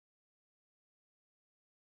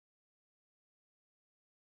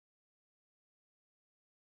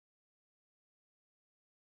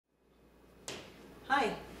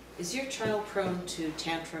Hi, is your child prone to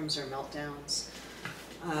tantrums or meltdowns?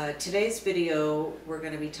 Today's video, we're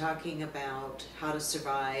going to be talking about how to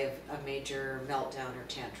survive a major meltdown or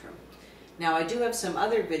tantrum. Now, I do have some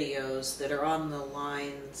other videos that are on the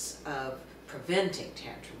lines of preventing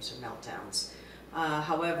tantrums or meltdowns.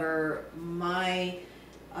 However, my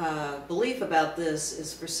belief about this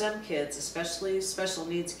is for some kids, especially special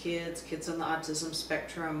needs kids, kids on the autism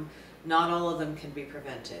spectrum, not all of them can be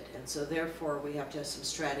prevented, and so therefore we have to have some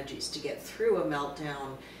strategies to get through a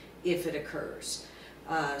meltdown if it occurs.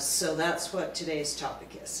 So that's what today's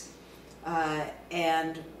topic is.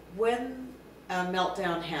 And when a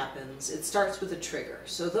meltdown happens, it starts with a trigger.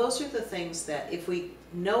 So those are the things that, if we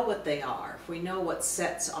know what they are, if we know what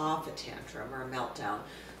sets off a tantrum or a meltdown,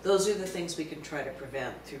 those are the things we can try to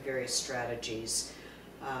prevent through various strategies.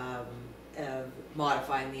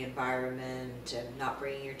 Modifying the environment and not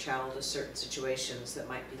bringing your child to certain situations that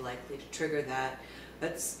might be likely to trigger that.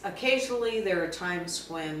 But occasionally there are times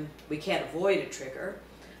when we can't avoid a trigger,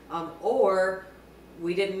 or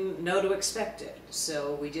we didn't know to expect it.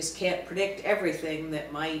 So we just can't predict everything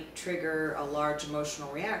that might trigger a large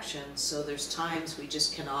emotional reaction. So there's times we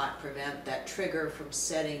just cannot prevent that trigger from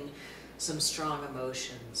setting some strong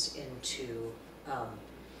emotions into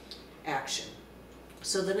action.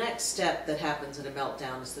 So the next step that happens in a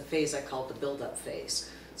meltdown is the phase I call the build-up phase.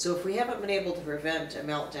 So if we haven't been able to prevent a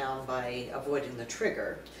meltdown by avoiding the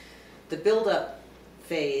trigger, the build-up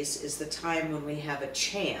phase is the time when we have a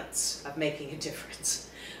chance of making a difference.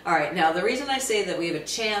 All right, now the reason I say that we have a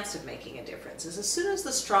chance of making a difference is as soon as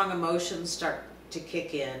the strong emotions start to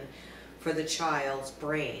kick in for the child's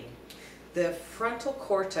brain, the frontal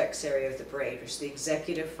cortex area of the brain, which is the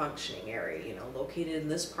executive functioning area, located in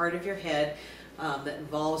this part of your head, that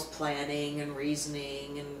involves planning and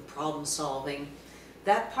reasoning and problem solving,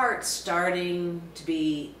 that part's starting to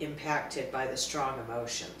be impacted by the strong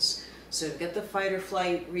emotions. So you've got the fight or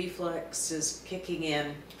flight reflexes kicking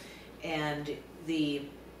in, and the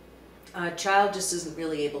child just isn't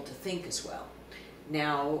really able to think as well.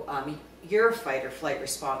 Now, your fight or flight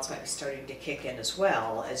response might be starting to kick in as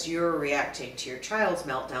well as you're reacting to your child's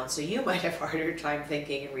meltdown, so you might have a harder time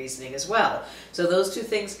thinking and reasoning as well. So those two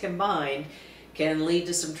things combined can lead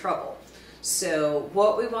to some trouble. So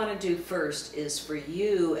what we want to do first is for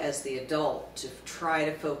you as the adult to try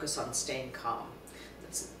to focus on staying calm.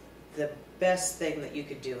 That's the best thing that you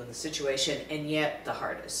could do in the situation, and yet the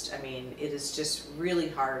hardest. I mean, it is just really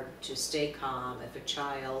hard to stay calm if a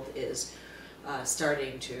child is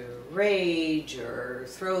starting to rage or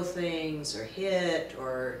throw things or hit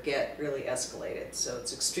or get really escalated. So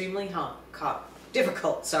it's extremely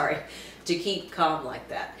difficult to keep calm like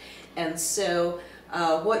that. And so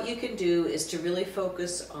what you can do is to really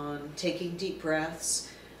focus on taking deep breaths,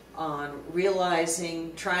 on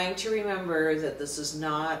realizing, trying to remember that this is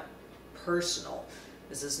not personal.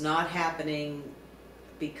 This is not happening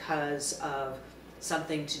because of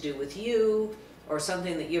something to do with you or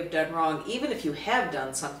something that you've done wrong. Even if you have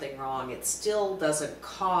done something wrong, it still doesn't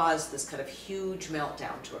cause this kind of huge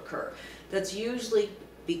meltdown to occur. That's usually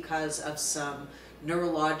because of some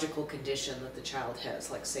neurological condition that the child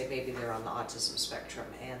has, like say maybe they're on the autism spectrum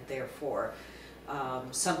and therefore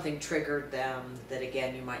something triggered them that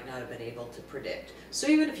again you might not have been able to predict. So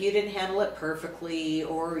even if you didn't handle it perfectly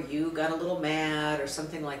or you got a little mad or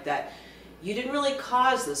something like that, you didn't really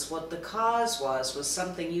cause this. What the cause was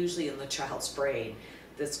something usually in the child's brain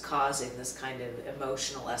that's causing this kind of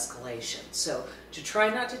emotional escalation. So to try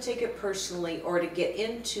not to take it personally or to get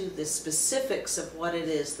into the specifics of what it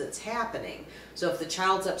is that's happening. So if the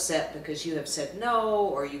child's upset because you have said no,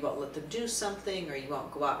 or you won't let them do something, or you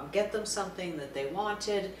won't go out and get them something that they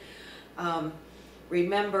wanted,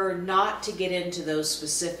 remember not to get into those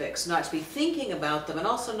specifics, not to be thinking about them, and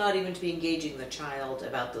also not even to be engaging the child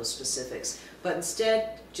about those specifics, but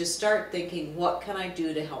instead just start thinking, what can I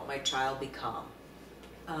do to help my child be calm?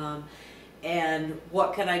 And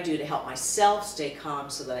what can I do to help myself stay calm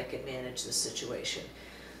so that I can manage the situation?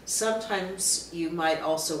 Sometimes you might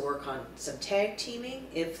also work on some tag teaming.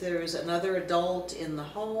 If there's another adult in the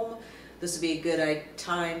home, this would be a good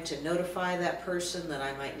time to notify that person that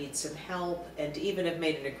I might need some help, and to even have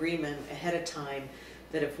made an agreement ahead of time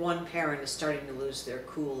that if one parent is starting to lose their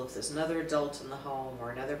cool, if there's another adult in the home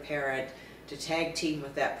or another parent, to tag team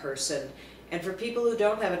with that person. And for people who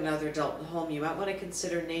don't have another adult in the home, you might want to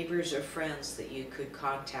consider neighbors or friends that you could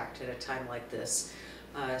contact at a time like this,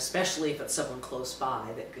 especially if it's someone close by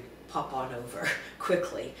that could pop on over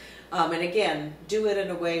quickly. And again, do it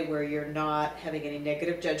in a way where you're not having any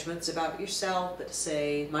negative judgments about yourself, but to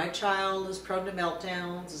say, my child is prone to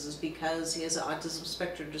meltdowns. This is because he has an autism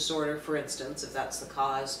spectrum disorder, for instance, if that's the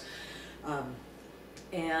cause.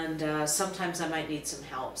 And sometimes I might need some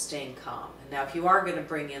help staying calm. And now if you are going to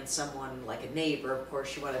bring in someone like a neighbor, of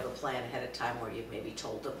course you want to have a plan ahead of time where you've maybe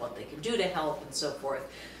told them what they can do to help and so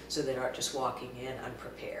forth, so they aren't just walking in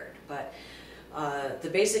unprepared. But the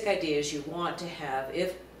basic idea is you want to have,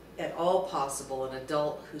 if at all possible, an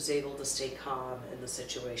adult who's able to stay calm in the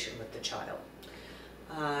situation with the child.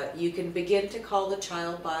 You can begin to call the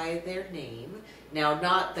child by their name. Now,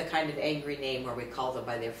 not the kind of angry name where we call them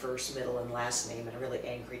by their first, middle, and last name in a really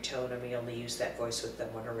angry tone, and we only use that voice with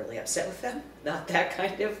them when we're really upset with them. Not that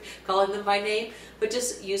kind of calling them by name, but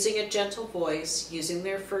just using a gentle voice, using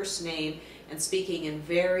their first name, and speaking in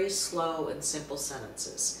very slow and simple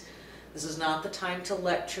sentences. This is not the time to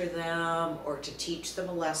lecture them or to teach them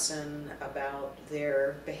a lesson about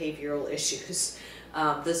their behavioral issues.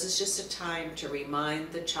 This is just a time to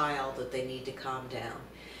remind the child that they need to calm down.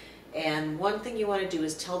 And one thing you want to do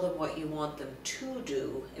is tell them what you want them to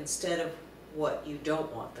do instead of what you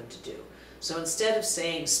don't want them to do. So instead of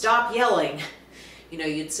saying, stop yelling,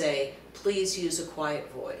 you'd say, please use a quiet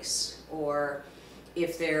voice. Or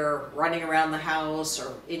if they're running around the house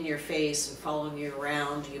or in your face and following you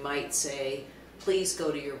around, you might say, please go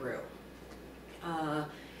to your room.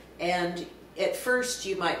 And at first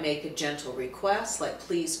you might make a gentle request, like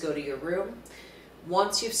please go to your room.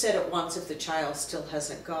 Once you've said it once, if the child still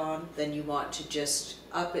hasn't gone, then you want to just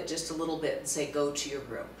up it just a little bit and say go to your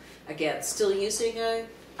room. Again, still using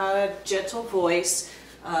a gentle voice,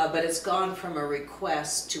 but it's gone from a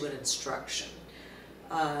request to an instruction.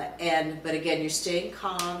 But again, you're staying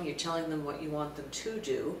calm, you're telling them what you want them to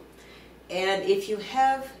do. And if you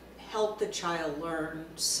have helped the child learn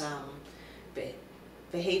some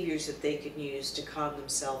behaviors that they can use to calm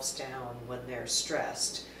themselves down when they're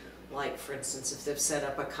stressed, like for instance, if they've set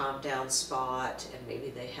up a calm down spot and maybe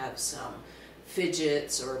they have some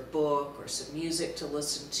fidgets or a book or some music to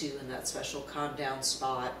listen to in that special calm down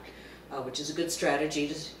spot, which is a good strategy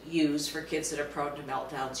to use for kids that are prone to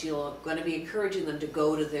meltdowns. You're going to be encouraging them to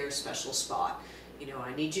go to their special spot.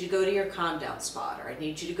 I need you to go to your calm down spot, or I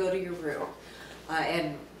need you to go to your room.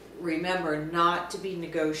 And remember not to be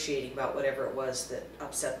negotiating about whatever it was that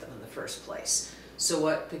upset them in the first place.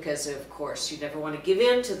 Because of course you never want to give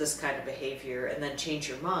in to this kind of behavior and then change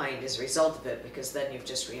your mind as a result of it, because then you've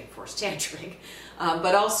just reinforced tantruming.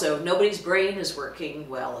 But also, nobody's brain is working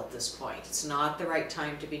well at this point. It's not the right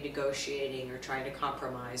time to be negotiating or trying to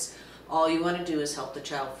compromise. All you want to do is help the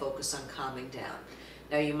child focus on calming down.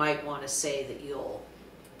 Now you might want to say that you'll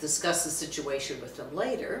discuss the situation with them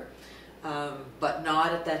later, but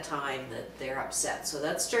not at that time that they're upset. So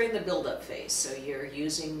that's during the build-up phase. So you're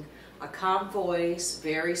using a calm voice,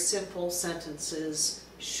 very simple sentences,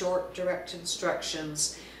 short direct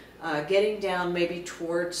instructions, getting down maybe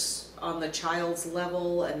towards on the child's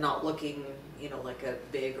level and not looking, like a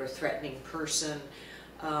big or threatening person,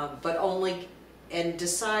 but only, and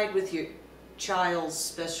decide with your child's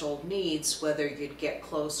special needs whether you'd get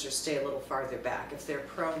close or stay a little farther back. If they're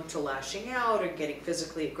prone to lashing out or getting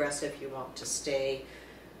physically aggressive, you want to stay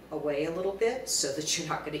away a little bit so that you're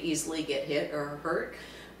not going to easily get hit or hurt.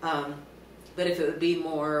 But if it would be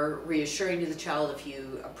more reassuring to the child if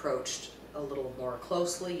you approached a little more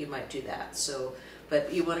closely, you might do that.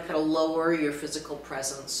 But you want to kind of lower your physical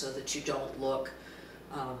presence so that you don't look,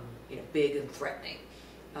 big and threatening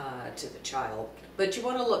to the child. But you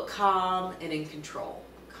want to look calm and in control.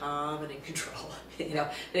 Calm and in control. And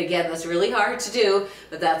again, that's really hard to do,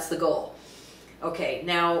 but that's the goal. Okay,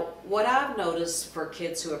 now what I've noticed for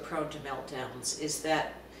kids who are prone to meltdowns is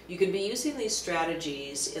that you can be using these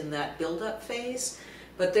strategies in that build-up phase,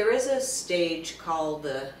 but there is a stage called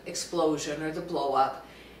the explosion or the blow-up,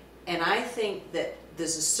 and I think that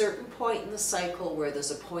there's a certain point in the cycle where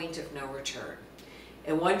there's a point of no return.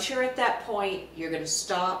 And once you're at that point, you're going to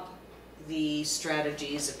stop the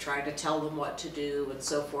strategies of trying to tell them what to do and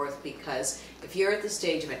so forth, because if you're at the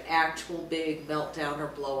stage of an actual big meltdown or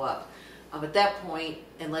blow-up, at that point,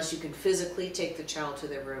 unless you can physically take the child to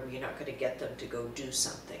their room, you're not going to get them to go do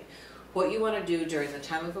something. What you want to do during the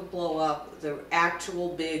time of a blow-up, the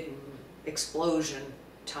actual big explosion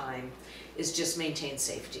time, is just maintain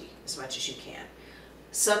safety as much as you can.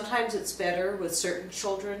 Sometimes it's better with certain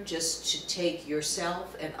children just to take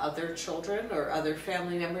yourself and other children or other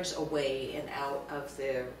family members away and out of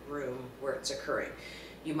the room where it's occurring.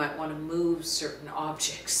 You might want to move certain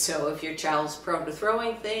objects. So if your child's prone to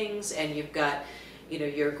throwing things and you've got,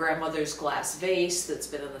 your grandmother's glass vase that's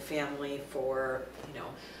been in the family for,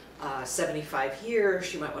 75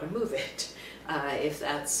 years, you might want to move it if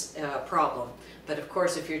that's a problem. But of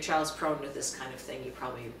course, if your child's prone to this kind of thing, you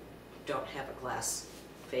probably don't have a glass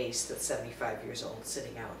face that's 75 years old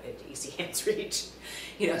sitting out at easy hands reach.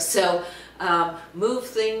 So move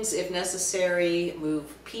things if necessary, move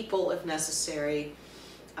people if necessary.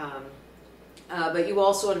 But you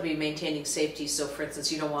also want to be maintaining safety. So for instance,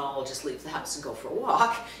 you don't want to all just leave the house and go for a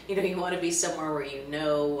walk. You want to be somewhere where you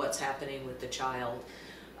know what's happening with the child.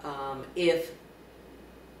 If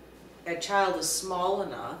a child is small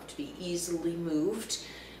enough to be easily moved,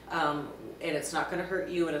 and it's not going to hurt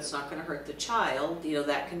you and it's not going to hurt the child,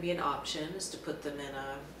 that can be an option, is to put them in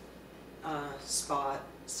a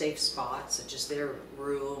safe spot, such as their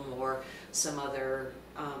room or some other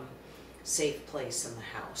safe place in the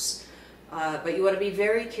house. But you want to be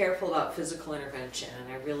very careful about physical intervention,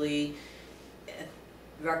 and I really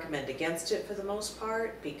recommend against it for the most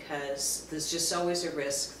part, because there's just always a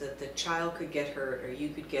risk that the child could get hurt or you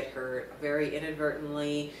could get hurt very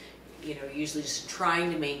inadvertently. Usually just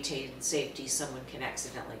trying to maintain safety, someone can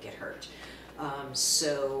accidentally get hurt.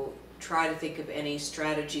 So try to think of any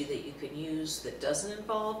strategy that you can use that doesn't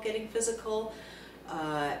involve getting physical.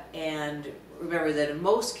 And remember that in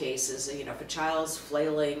most cases, if a child's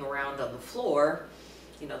flailing around on the floor,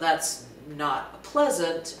 that's not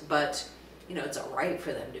pleasant, but it's all right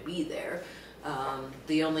for them to be there.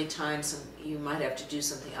 The only time you might have to do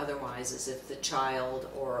something otherwise is if the child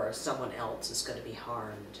or someone else is going to be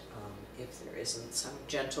harmed, if there isn't some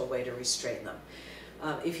gentle way to restrain them.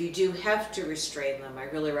 If you do have to restrain them, I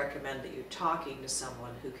really recommend that you're talking to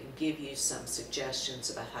someone who can give you some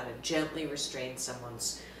suggestions about how to gently restrain someone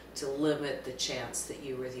to limit the chance that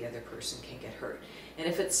you or the other person can get hurt. And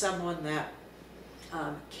if it's someone that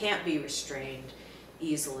can't be restrained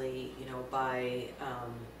easily, by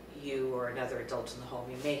you or another adult in the home,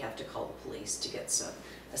 you may have to call the police to get some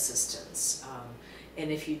assistance. And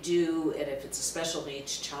if you do, and if it's a special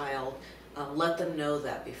needs child, let them know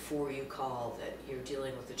that before you call, that you're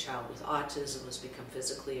dealing with a child with autism who's become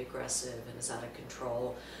physically aggressive and is out of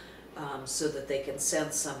control, so that they can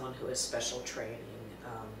send someone who has special training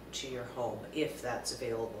to your home, if that's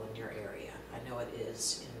available in your area. I know it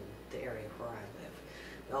is in the area where I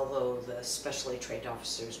live, although the specially trained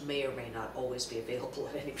officers may or may not always be available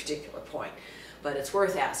at any particular point. But it's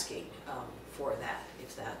worth asking for that,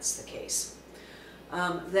 if that's the case.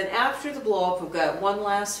 Then after the blow-up, we've got one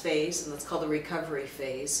last phase, and that's called the recovery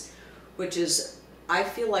phase, which is, I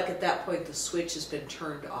feel like at that point the switch has been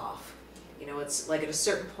turned off. It's like at a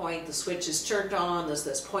certain point the switch is turned on, there's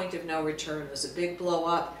this point of no return, there's a big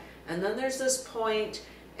blow-up, and then there's this point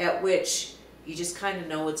at which you just kind of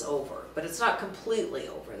know it's over. But it's not completely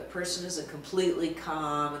over. The person isn't completely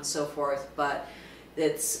calm and so forth, but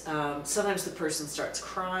it's sometimes the person starts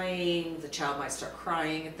crying, the child might start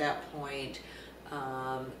crying at that point.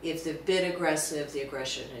 If they've been aggressive, the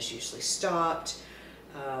aggression is usually stopped.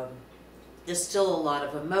 There's still a lot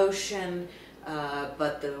of emotion,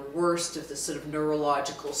 but the worst of the sort of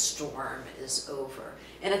neurological storm is over.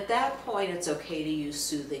 And at that point, it's okay to use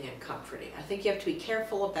soothing and comforting. I think you have to be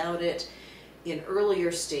careful about it in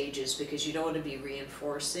earlier stages, because you don't want to be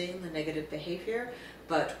reinforcing the negative behavior.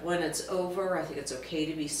 But when it's over, I think it's okay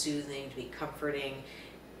to be soothing, to be comforting,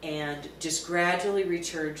 and just gradually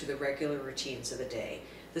return to the regular routines of the day.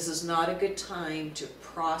 This is not a good time to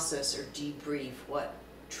process or debrief what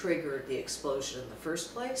triggered the explosion in the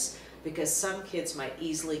first place, because some kids might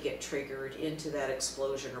easily get triggered into that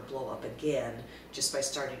explosion or blow up again just by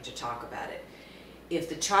starting to talk about it. If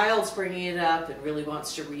the child's bringing it up and really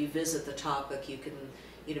wants to revisit the topic, you can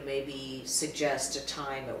maybe suggest a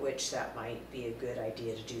time at which that might be a good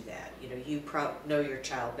idea to do that. You know your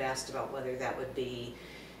child best about whether that would be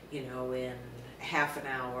in half an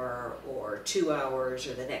hour or 2 hours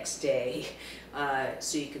or the next day.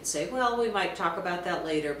 So you could say, well, we might talk about that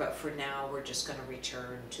later, but for now we're just going to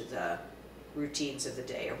return to the routines of the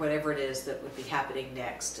day, or whatever it is that would be happening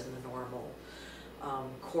next in the normal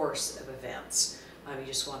course of events. You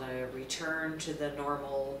just want to return to the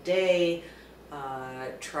normal day,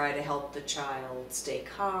 try to help the child stay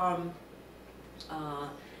calm,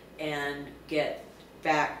 and get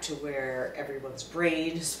back to where everyone's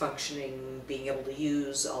brain is functioning, being able to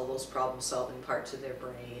use all those problem-solving parts of their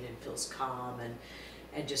brain, and feels calm,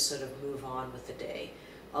 and just sort of move on with the day.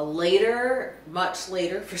 Later, much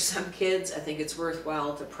later for some kids, I think it's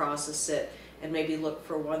worthwhile to process it and maybe look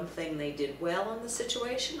for one thing they did well in the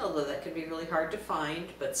situation, although that can be really hard to find,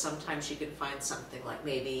 but sometimes you can find something like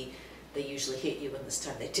maybe they usually hit you and this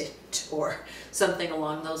time they didn't, or something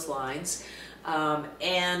along those lines.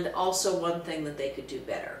 And also one thing that they could do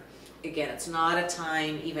better. again, it's not a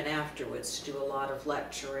time even afterwards to do a lot of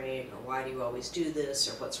lecturing or why do you always do this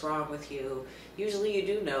or what's wrong with you. Usually you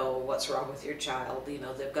do know what's wrong with your child. You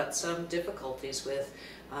know, they've got some difficulties with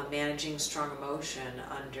managing strong emotion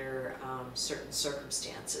under certain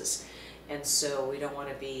circumstances. And so we don't want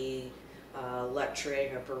to be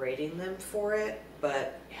lecturing or berating them for it,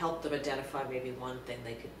 but help them identify maybe one thing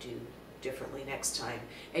they could do differently next time.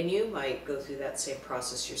 And you might go through that same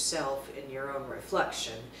process yourself in your own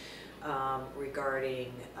reflection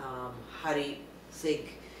regarding how do you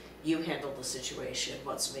think you handled the situation,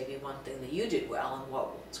 what's maybe one thing that you did well, and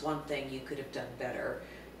what's one thing you could have done better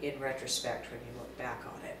in retrospect when you look back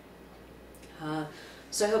on it.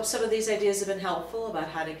 So I hope some of these ideas have been helpful about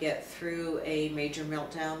how to get through a major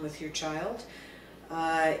meltdown with your child.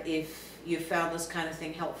 If you found this kind of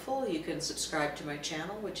thing helpful, you can subscribe to my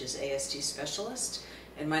channel, which is ASD Specialist.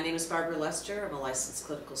 And my name is Barbara Lester. I'm a licensed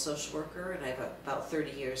clinical social worker, and I have about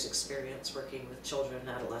 30 years experience working with children and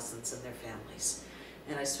adolescents and their families.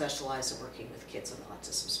 And I specialize in working with kids on the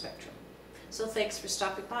autism spectrum. So thanks for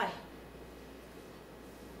stopping by.